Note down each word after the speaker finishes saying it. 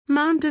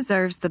Mom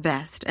deserves the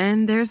best,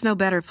 and there's no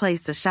better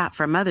place to shop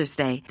for Mother's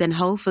Day than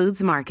Whole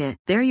Foods Market.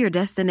 They're your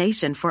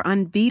destination for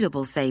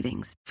unbeatable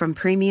savings, from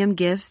premium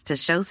gifts to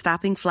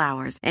show-stopping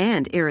flowers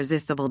and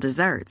irresistible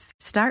desserts.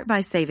 Start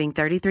by saving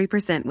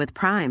 33% with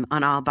Prime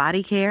on all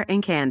body care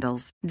and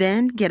candles.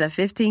 Then get a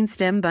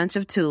 15-stem bunch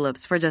of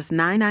tulips for just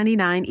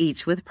 $9.99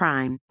 each with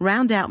Prime.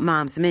 Round out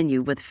Mom's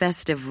menu with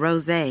festive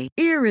rosé,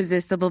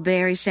 irresistible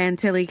berry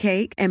chantilly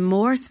cake, and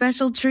more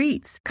special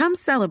treats. Come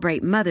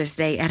celebrate Mother's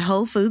Day at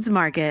Whole Foods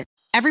Market.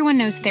 Everyone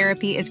knows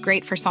therapy is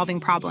great for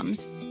solving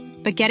problems,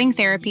 but getting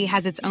therapy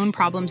has its own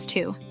problems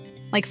too,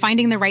 like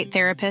finding the right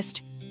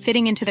therapist,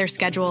 fitting into their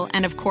schedule,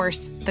 and of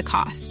course, the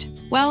cost.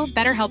 Well,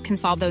 BetterHelp can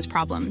solve those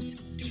problems.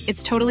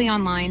 It's totally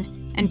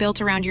online and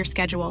built around your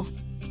schedule.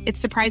 It's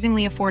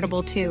surprisingly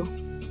affordable too.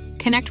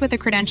 Connect with a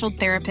credentialed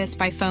therapist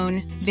by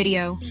phone,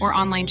 video, or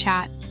online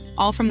chat,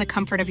 all from the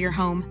comfort of your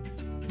home.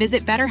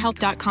 Visit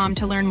BetterHelp.com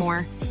to learn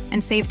more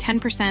and save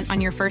 10%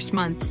 on your first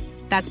month.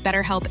 That's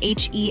BetterHelp,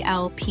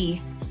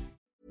 H-E-L-P.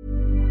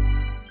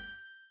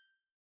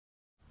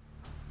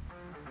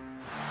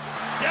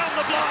 Down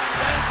the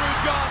blind, Andrew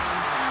John.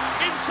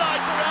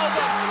 Inside for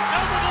Albert.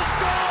 Albert will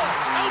score.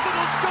 Albert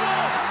will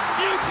score.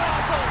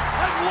 Newcastle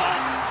have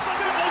won.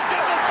 Fiddler's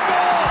never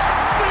score.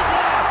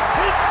 Fiddler,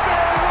 it's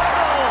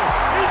farewell.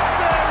 It's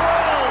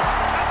farewell.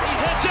 And he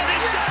hits it.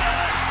 He's got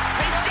it.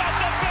 He's got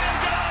the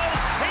field goal.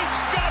 He's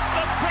got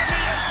the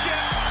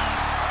premiership.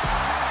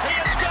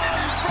 He has gone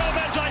from,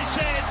 as I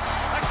said,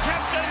 a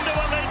captain to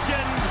a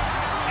legend.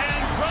 And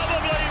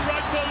probably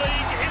rugby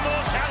league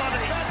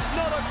immortality. That's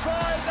not a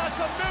try. That's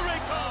a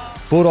miracle.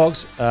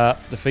 Bulldogs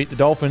defeat the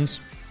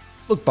Dolphins.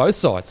 Look, both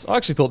sides. I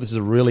actually thought this was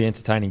a really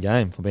entertaining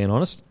game, if I'm being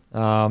honest.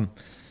 I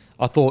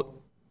thought,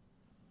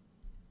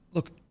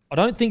 look, I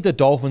don't think the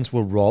Dolphins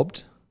were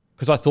robbed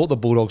because I thought the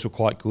Bulldogs were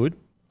quite good.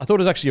 I thought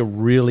it was actually a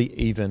really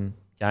even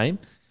game.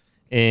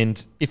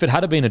 And if it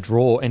had been a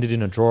draw, ended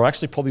in a draw, I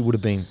actually probably would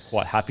have been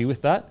quite happy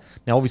with that.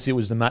 Now, obviously, it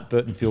was the Matt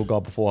Burton field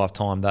goal before half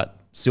time that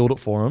sealed it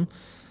for him.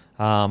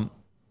 I'm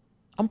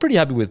pretty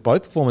happy with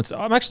both performances.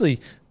 I'm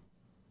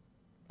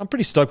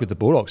pretty stoked with the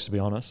Bulldogs, to be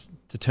honest.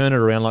 To turn it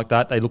around like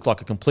that, they look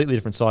like a completely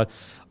different side.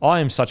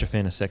 I am such a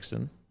fan of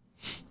Sexton.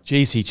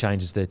 Jeez, he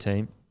changes their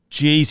team.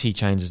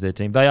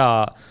 They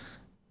are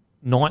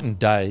night and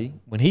day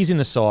when he's in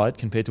the side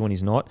compared to when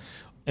he's not.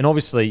 And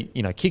obviously,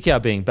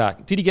 Kickout being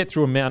back. Did he get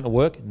through a mountain of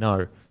work?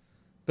 No.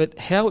 But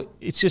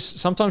it's just,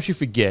 sometimes you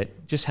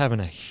forget just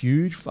having a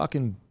huge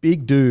fucking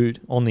big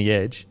dude on the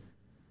edge.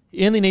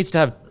 He only needs to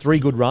have 3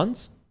 good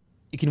runs.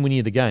 He can win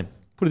you the game.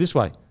 Put it this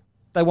way.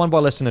 They won by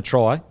less than a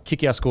try.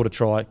 Kickout scored a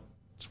try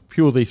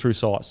purely through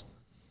size.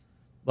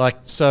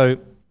 So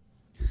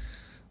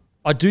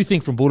I do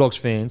think from Bulldogs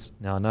fans,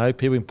 now I know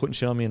people have been putting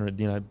shit on me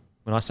and,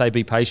 when I say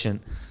be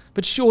patient,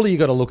 but surely you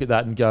got to look at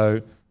that and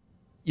go,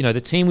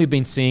 the team we've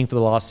been seeing for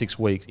the last 6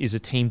 weeks is a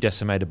team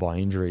decimated by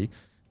injury.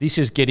 This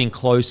is getting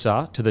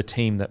closer to the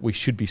team that we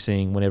should be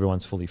seeing when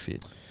everyone's fully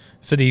fit.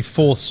 For the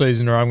 4th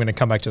season, I'm going to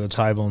come back to the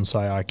table and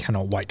say I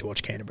cannot wait to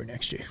watch Canterbury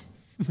next year.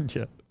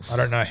 Yeah. I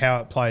don't know how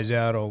it plays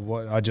out or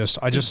what. I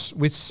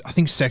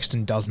think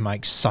Sexton does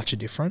make such a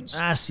difference.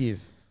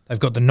 Massive. They've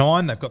got the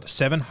 9, they've got the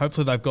 7.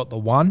 Hopefully they've got the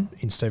 1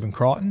 in Stephen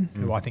Crichton,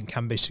 who I think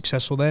can be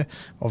successful there.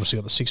 Obviously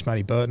got the 6,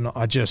 Matty Burton.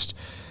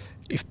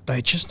 If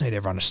they just need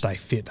everyone to stay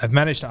fit. They've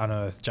managed to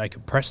unearth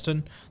Jacob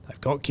Preston.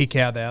 They've got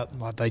Kickout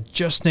out. They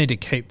just need to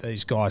keep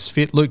these guys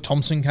fit. Luke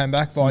Thompson came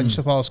back via New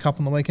South Wales Cup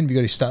on the weekend. Have you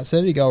got his stats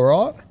there? Did he go all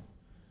right?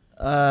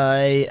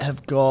 I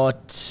have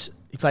got...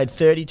 He played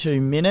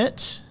 32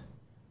 minutes.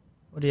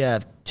 What do you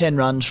have? 10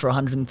 runs for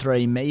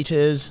 103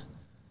 metres.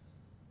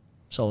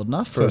 Solid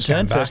enough for a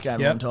turn. First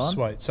game on time.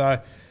 Sweet.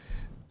 So,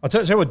 I'll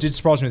tell you what did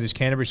surprise me with this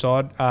Canterbury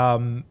side.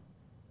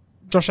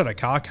 Josh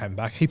Adokar came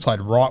back. He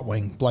played right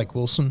wing. Blake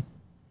Wilson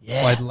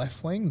played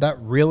left wing. That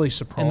really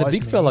surprised me. And the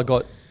big fella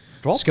got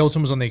dropped.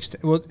 Skelton was on the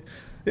extent. Well,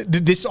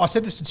 I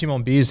said this to Tim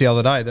on Beers the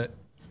other day that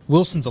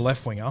Wilson's a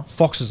left winger,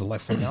 Fox is a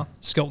left winger,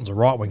 Skelton's a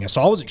right winger.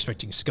 So I was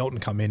expecting Skelton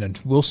to come in and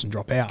Wilson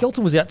drop out.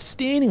 Skelton was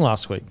outstanding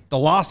last week. The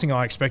last thing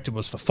I expected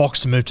was for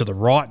Fox to move to the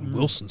right and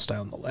Wilson stay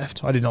on the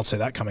left. I did not see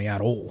that coming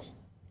at all.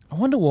 I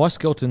wonder why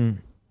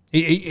Skelton...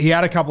 He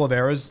had a couple of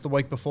errors the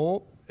week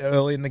before,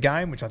 early in the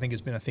game, which I think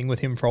has been a thing with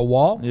him for a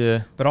while.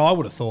 Yeah. But I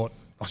would have thought,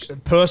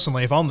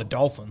 personally, if I'm the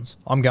Dolphins,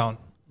 I'm going,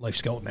 leave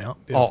Skelton out.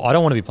 Oh, I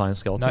don't want to be playing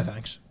Skelton. No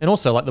thanks. And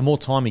also, the more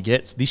time he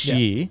gets this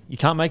year, you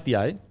can't make the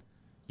 8.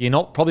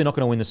 You're probably not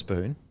going to win the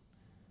spoon.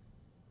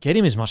 Get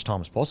him as much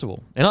time as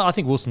possible. And I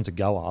think Wilson's a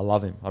goer. I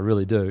love him. I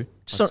really do.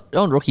 Just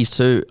on rookies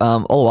too,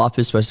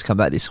 Oluwapu's supposed to come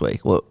back this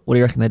week. What do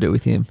you reckon they do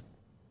with him?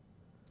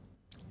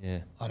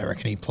 Yeah. I don't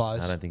reckon he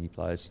plays. I don't think he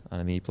plays.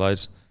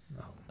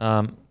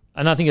 No.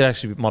 And I think it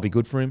actually might be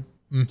good for him.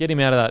 Get him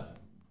out of that,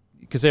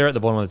 because they're at the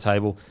bottom of the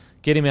table.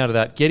 Get him out of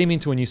that. Get him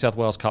into a New South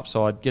Wales Cup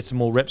side. Get some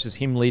more reps as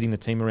him leading the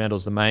team around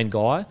as the main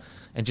guy,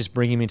 and just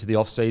bring him into the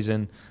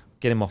off-season.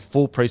 Get him a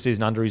full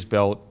preseason under his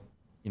belt,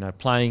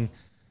 playing.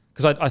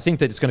 Because I think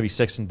that it's going to be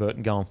Sexton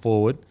Burton going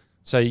forward.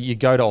 So you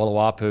go to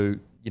Oluwapu,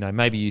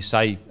 maybe you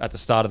say at the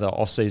start of the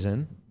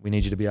off-season we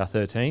need you to be our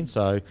 13.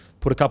 So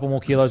put a couple more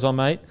kilos on,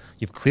 mate.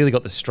 You've clearly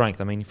got the strength.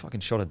 I mean, you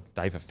fucking shot a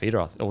David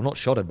Feeder, or not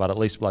shot it, but at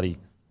least bloody,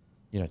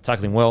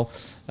 tackling well.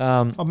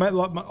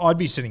 I'd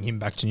be sending him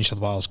back to New South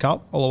Wales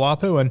Cup,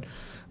 Oluwapu, and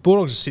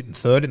Bulldogs are sitting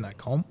third in that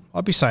comp.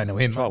 I'd be saying to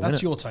him,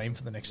 that's your team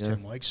for the next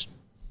 10 weeks.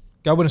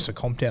 Go win us a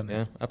comp down there.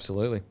 Yeah,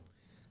 absolutely.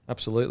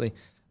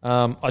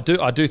 I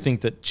do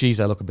think that, geez,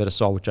 they look a better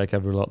side with Jake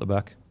Averill at the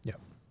back. Yeah,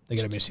 they're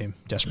going to miss him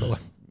desperately.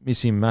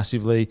 Miss him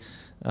massively.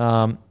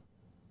 Who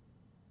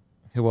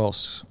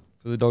else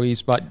for the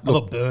Doggies? But I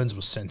thought Burns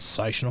was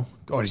sensational.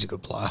 God, he's a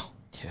good player.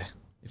 Yeah.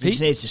 He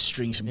just needs to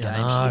string some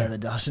games together,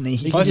 doesn't he?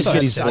 He can just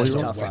get his such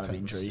tough run of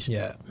injuries.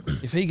 Yeah.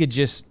 If he could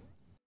just...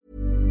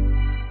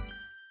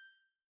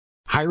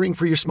 Hiring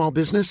for your small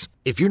business?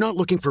 If you're not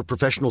looking for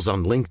professionals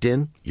on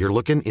LinkedIn, you're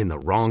looking in the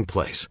wrong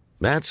place.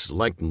 That's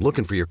like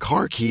looking for your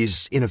car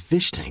keys in a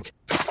fish tank.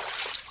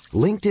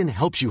 LinkedIn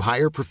helps you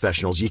hire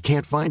professionals you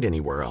can't find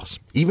anywhere else,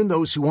 even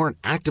those who aren't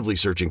actively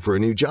searching for a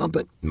new job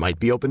but might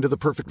be open to the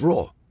perfect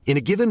role. In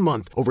a given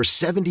month, over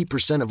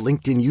 70% of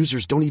LinkedIn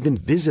users don't even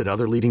visit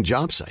other leading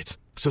job sites.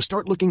 So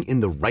start looking in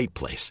the right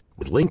place.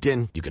 With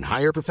LinkedIn, you can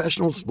hire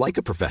professionals like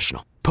a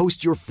professional.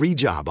 Post your free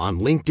job on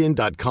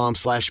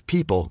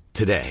linkedin.com/people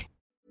today.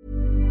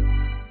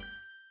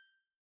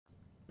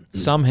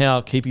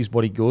 Somehow keep his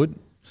body good.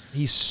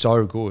 He's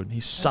so good.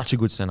 He's such a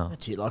good centre.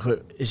 That's it. Like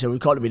so we've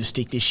got a bit of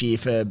stick this year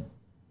for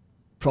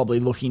probably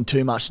looking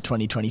too much to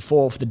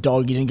 2024 for the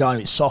Doggies and going a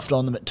bit soft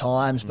on them at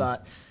times.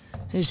 But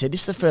as you said,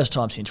 this is the first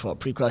time since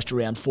pretty close to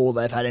round 4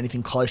 they've had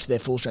anything close to their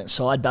full strength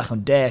side back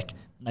on deck,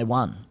 and they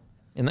won.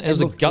 And it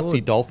was a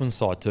gutsy Dolphins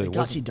side too.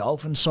 Gutsy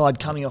Dolphins side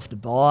coming off the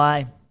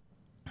bye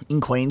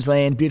in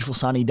Queensland. Beautiful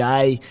sunny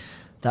day.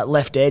 That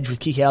left edge with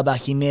Kikau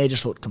back in there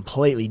just looked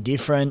completely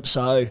different.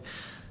 So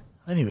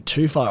I don't think we're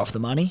too far off the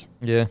money.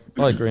 Yeah,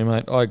 I agree,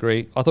 mate. I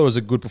agree. I thought it was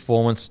a good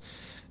performance,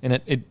 and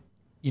it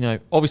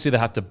obviously they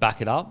have to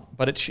back it up,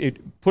 but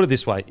it put it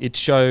this way,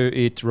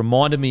 it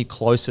reminded me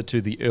closer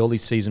to the early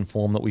season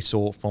form that we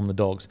saw from the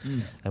Dogs.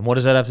 And what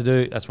does that have to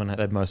do? That's when they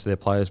had most of their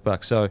players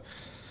back. So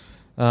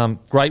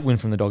great win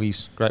from the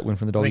Doggies. Great win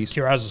from the Doggies. I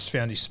think Kiraz has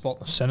found his spot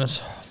in the centres.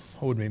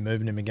 I wouldn't be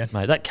moving him again.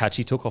 Mate, that catch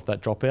he took off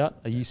that dropout,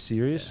 are you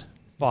serious?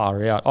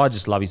 Far out. I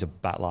just love he's a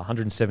battler,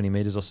 170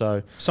 metres or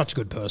so. Such a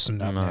good person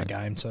to have in our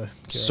game too.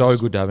 Kiraz. So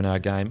good to have in our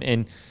game.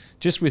 And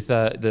just with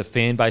the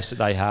fan base that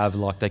they have,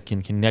 like they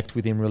can connect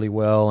with him really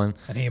well. And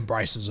he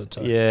embraces it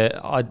too.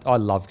 Yeah, I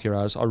love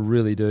Kiraz. I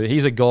really do.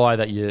 He's a guy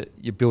that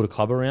you build a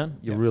club around.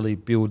 You really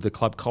build the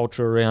club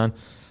culture around.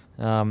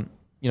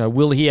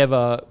 Will he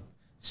ever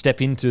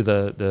step into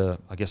the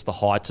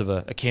heights of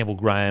a Campbell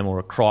Graham or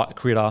a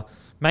Critter?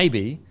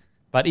 Maybe.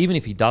 But even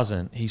if he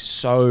doesn't, he's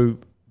so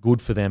good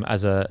for them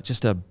as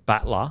just a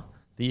battler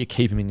that you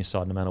keep him in your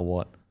side no matter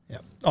what.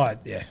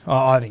 Yeah.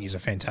 I think he's a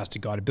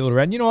fantastic guy to build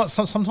around. You know what?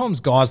 Sometimes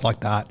guys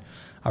like that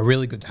are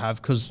really good to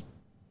have because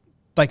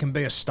they can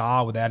be a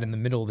star without in the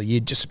middle of the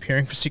year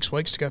disappearing for 6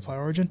 weeks to go play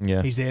Origin.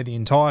 Yeah. He's there the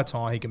entire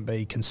time. He can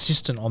be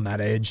consistent on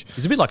that edge.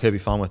 He's a bit like Herbie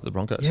Farnworth at the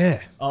Broncos.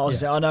 Yeah.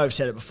 I know I've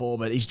said it before,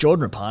 but he's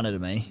Jordan Rapana to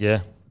me.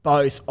 Yeah.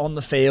 Both on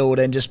the field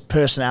and just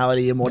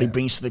personality and what he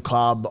brings to the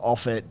club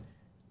off it.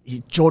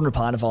 Jordan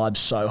Rapana vibes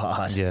so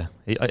hard. Yeah,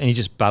 he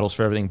just battles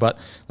for everything. But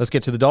let's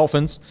get to the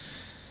Dolphins.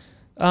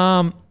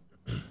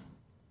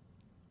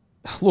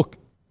 Look,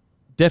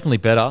 definitely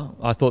better.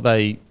 I thought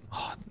I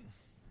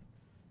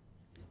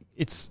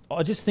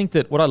just think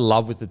that what I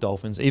love with the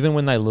Dolphins, even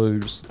when they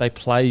lose, they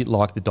play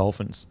like the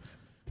Dolphins.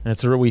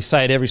 And we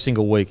say it every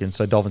single week, and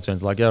so Dolphins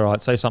fans are like, all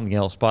right, say something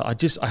else. But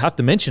I have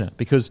to mention it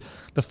because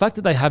the fact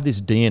that they have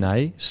this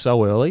DNA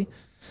so early,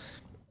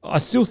 I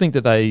still think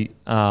that they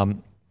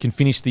can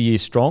finish the year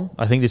strong.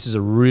 I think this is a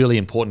really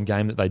important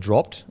game that they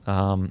dropped.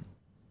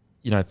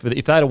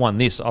 If they had won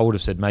this, I would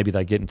have said maybe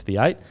they get into the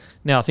 8.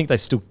 Now, I think they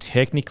still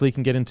technically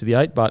can get into the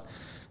 8, but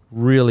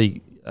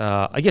really,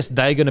 I guess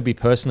they're going to be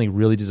personally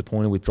really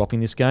disappointed with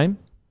dropping this game.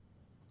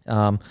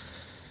 But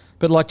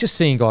like just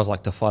seeing guys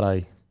like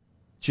Tafade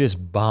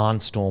just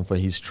barnstorm for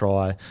his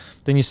try.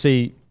 Then you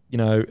see,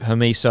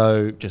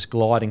 Hermiso just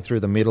gliding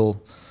through the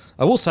middle.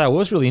 I will say it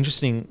was really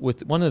interesting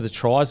with one of the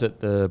tries that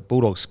the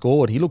Bulldogs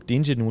scored. He looked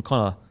injured and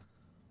kind of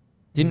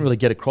didn't really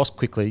get across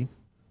quickly,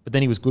 but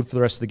then he was good for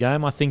the rest of the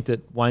game. I think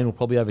that Wayne will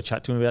probably have a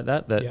chat to him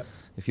about that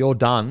if you're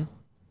done,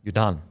 you're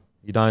done.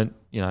 You don't,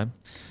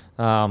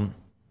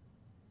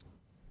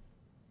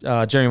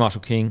 Jeremy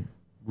Marshall-King,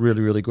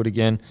 really, really good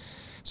again.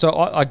 So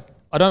I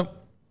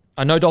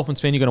know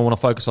Dolphins fan, you're going to want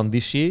to focus on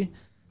this year,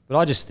 but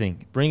I just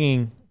think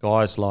bringing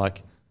guys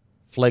like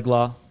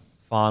Flegler,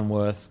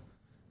 Farnworth,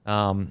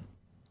 and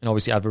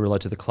obviously Averillo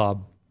to the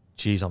club,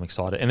 geez, I'm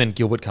excited. And then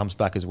Gilbert comes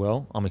back as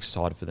well. I'm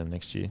excited for them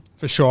next year.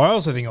 For sure. I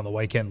also think on the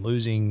weekend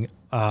losing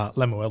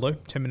Lemuelu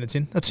 10 minutes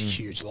in, that's a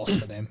huge loss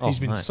for them. He's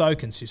been so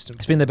consistent.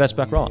 He's been their best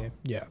back right.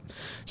 Yeah.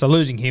 So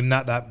losing him,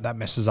 that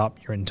messes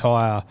up your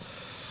entire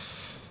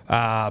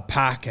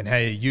pack and how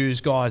you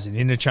use guys and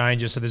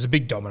interchanges. So there's a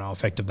big domino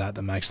effect of that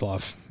makes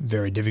life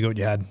very difficult.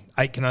 You had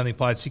 8 can only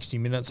play 60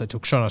 minutes. They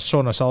took Sean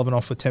O'Sullivan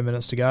off with 10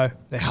 minutes to go.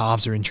 Their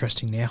halves are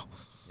interesting now.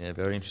 Yeah,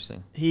 very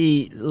interesting.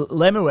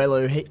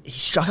 Lemuelu, he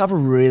struck up a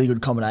really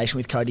good combination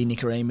with Cody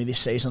Nikarima this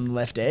season on the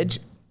left edge.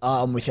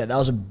 I'm with you. That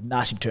was a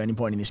massive turning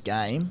point in this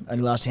game.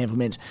 Only lasted a handful of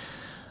minutes.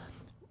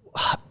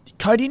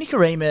 Cody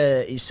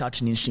Nikarima is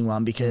such an interesting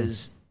one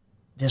because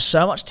there's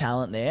so much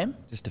talent there.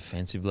 Just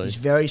defensively.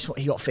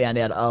 He got found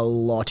out a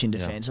lot in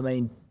defence. Yeah. I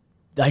mean,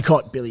 they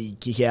got Billy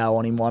Kickow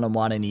on him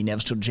one-on-one and he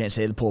never stood a chance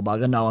there, the poor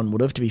bugger. No one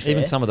would have, to be fair.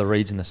 Even some of the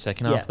reads in the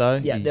second half, though.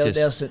 Yeah, there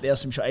was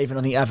some shot. Even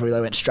I think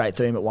Averillo went straight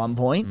through him at one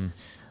point.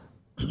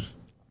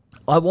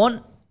 I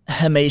want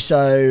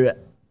Hamiso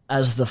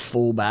as the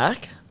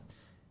fullback.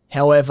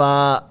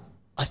 However,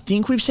 I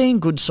think we've seen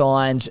good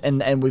signs,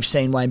 and we've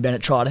seen Wayne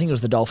Bennett try. I think it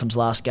was the Dolphins'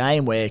 last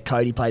game where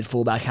Cody played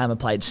fullback, Hammer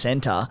played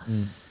centre,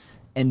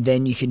 and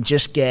then you can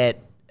just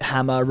get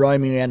Hammer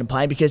roaming around and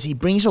playing because he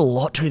brings a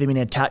lot to them in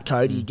attack,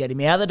 Cody. You get him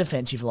out of the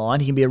defensive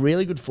line. He can be a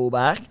really good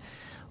fullback.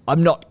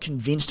 I'm not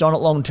convinced on it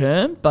long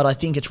term, but I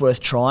think it's worth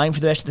trying for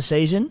the rest of the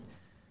season.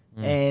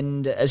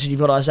 And as you've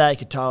got Isaiah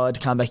Katoa to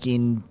come back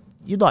in,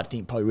 you'd like to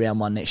think probably round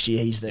 1 next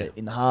year. He's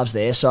in the halves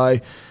there. So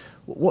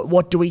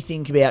what do we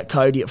think about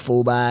Cody at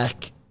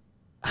fullback,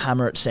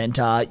 Hammer at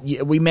centre?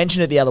 We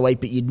mentioned it the other week,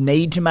 but you'd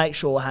need to make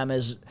sure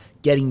Hammer's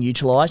getting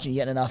utilised and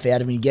you're getting enough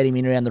out of him. You get him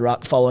in around the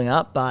ruck following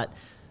up, but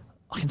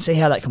I can see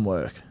how that can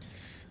work.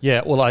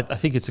 Yeah, well, I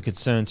think it's a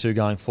concern too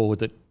going forward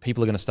that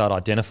people are going to start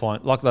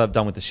identifying, like they've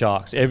done with the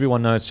Sharks.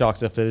 Everyone knows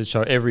Sharks left edge,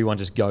 so everyone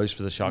just goes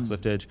for the Sharks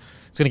left edge.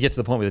 It's going to get to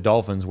the point with the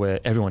Dolphins where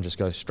everyone just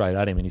goes straight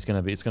at him, and it's going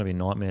to be a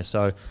nightmare.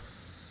 So,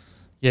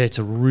 yeah, it's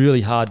a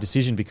really hard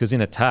decision because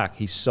in attack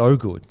he's so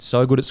good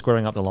at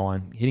squaring up the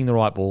line, hitting the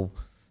right ball.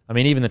 I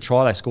mean, even the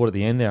try they scored at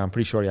the end there, I'm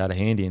pretty sure he had a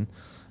hand in.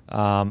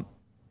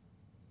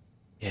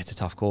 It's a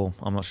tough call.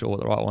 I'm not sure what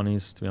the right one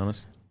is, to be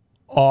honest.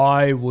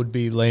 I would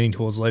be leaning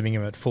towards leaving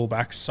him at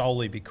fullback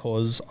solely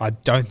because I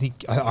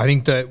think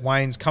that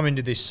Wayne's come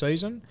into this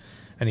season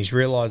and he's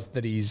realised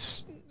that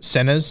his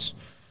centres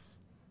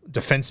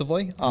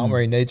defensively aren't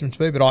where he needs them to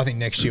be. But I think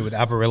next year with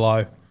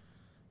Averillo,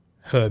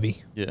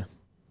 Herbie,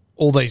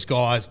 all these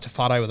guys,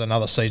 Tafade with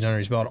another season under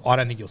his belt, I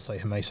don't think you'll see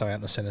Hamiso out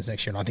in the centres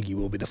next year, and I think he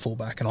will be the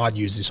fullback. And I'd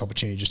use this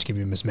opportunity just to give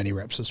him as many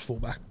reps as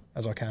fullback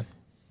as I can.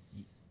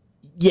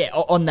 Yeah,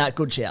 on that,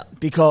 good shout.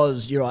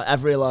 Because you're right,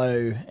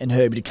 Averillo and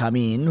Herbie to come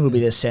in will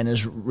be their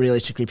centres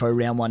realistically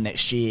probably round 1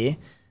 next year.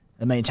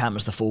 I mean,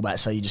 Tamar's the fullback,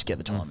 so you just get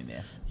the time in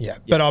there. Yeah,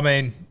 but I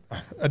mean,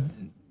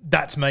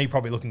 that's me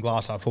probably looking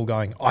glass half full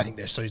going, I think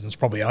their season's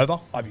probably over.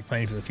 I'd be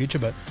planning for the future,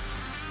 but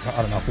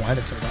I don't know if Wayne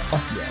would say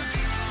that. Yeah.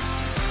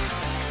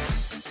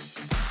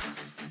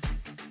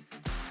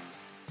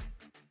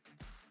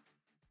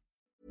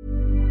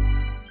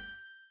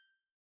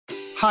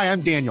 Hi,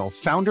 I'm Daniel,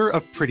 founder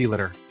of Pretty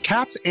Litter.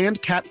 Cats and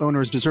cat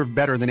owners deserve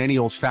better than any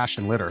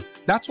old-fashioned litter.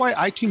 That's why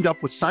I teamed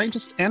up with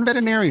scientists and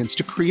veterinarians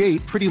to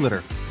create Pretty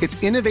Litter.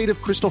 Its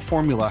innovative crystal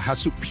formula has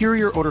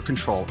superior odor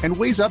control and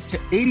weighs up to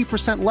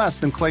 80% less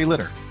than clay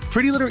litter.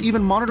 Pretty Litter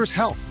even monitors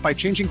health by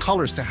changing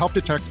colors to help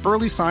detect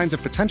early signs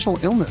of potential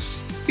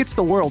illness. It's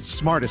the world's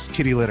smartest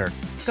kitty litter.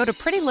 Go to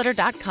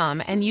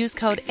prettylitter.com and use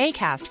code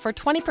ACAST for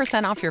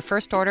 20% off your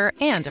first order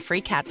and a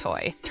free cat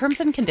toy.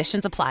 Terms and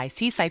conditions apply.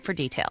 See site for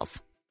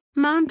details.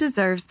 Mom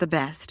deserves the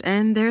best,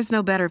 and there's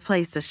no better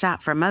place to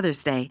shop for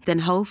Mother's Day than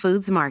Whole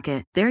Foods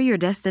Market. They're your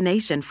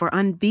destination for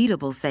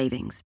unbeatable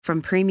savings,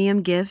 from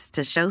premium gifts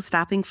to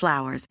show-stopping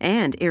flowers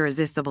and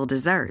irresistible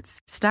desserts.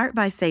 Start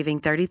by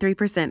saving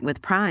 33%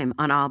 with Prime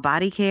on all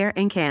body care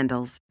and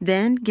candles.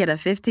 Then get a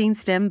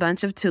 15-stem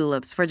bunch of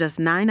tulips for just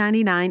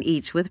 $9.99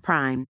 each with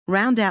Prime.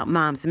 Round out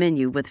Mom's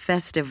menu with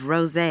festive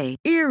rosé,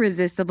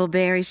 irresistible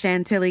berry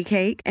chantilly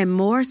cake, and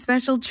more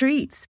special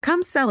treats.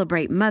 Come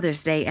celebrate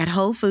Mother's Day at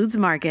Whole Foods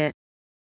Market.